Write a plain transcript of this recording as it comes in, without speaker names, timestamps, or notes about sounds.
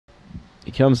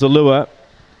Here comes the lure.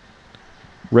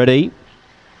 Ready.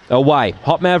 Away.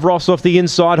 Hot Mavros off the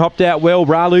inside, hopped out well.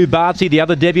 Ralu Barty, the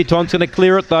other debutante's going to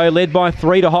clear it though, led by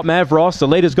 3 to Hot Mavros. The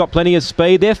leader's got plenty of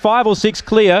speed. They're 5 or 6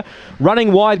 clear.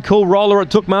 Running wide, Cool Roller. It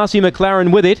took Marcy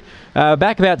McLaren with it.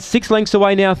 Back about 6 lengths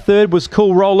away now. Third was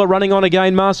Cool Roller. Running on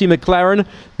again, Marcy McLaren.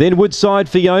 Then Woodside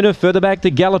Fiona. Further back to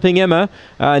Galloping Emma.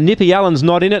 Nippy Allen's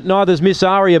not in it. Neither's Miss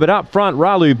Aria. But up front,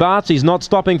 Ralu Barty's not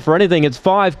stopping for anything. It's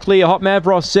 5 clear. Hot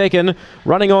Mavros second.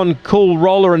 Running on Cool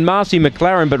Roller and Marcy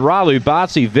McLaren. But Ralu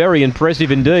Barty very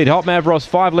impressive indeed. Hot Mavros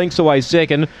 5 lengths away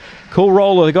second. Cool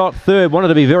Roller got third. Wanted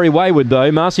to be very wayward though.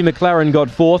 Marcy McLaren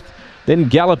got fourth. Then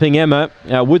Galloping Emma,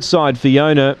 Woodside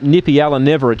Fiona, Nippy Allen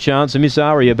never a chance, and Miss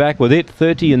Aria back with it,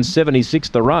 30 and 76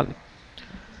 the run.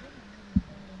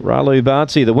 Ralu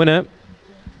Barty the winner.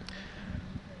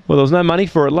 Well, there was no money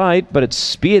for it late, but it's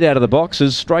speared out of the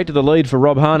boxes, straight to the lead for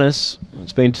Rob Harness.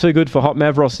 It's been too good for Hot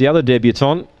Mavros, the other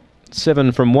debutant.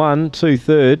 7 from 1, 2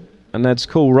 third, and that's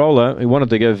Cool Roller, who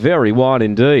wanted to go very wide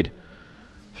indeed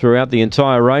throughout the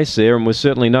entire race there, and was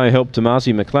certainly no help to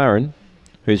Marcy McLaren,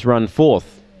 who's run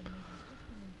fourth.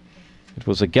 It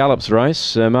was a gallops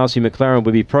race. Marcy McLaren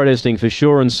would be protesting for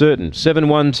sure and certain.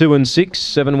 7-1, 2 and 6.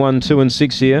 7-1, 2 and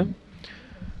 6 here.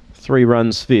 3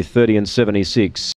 runs fifth, 30 and 76.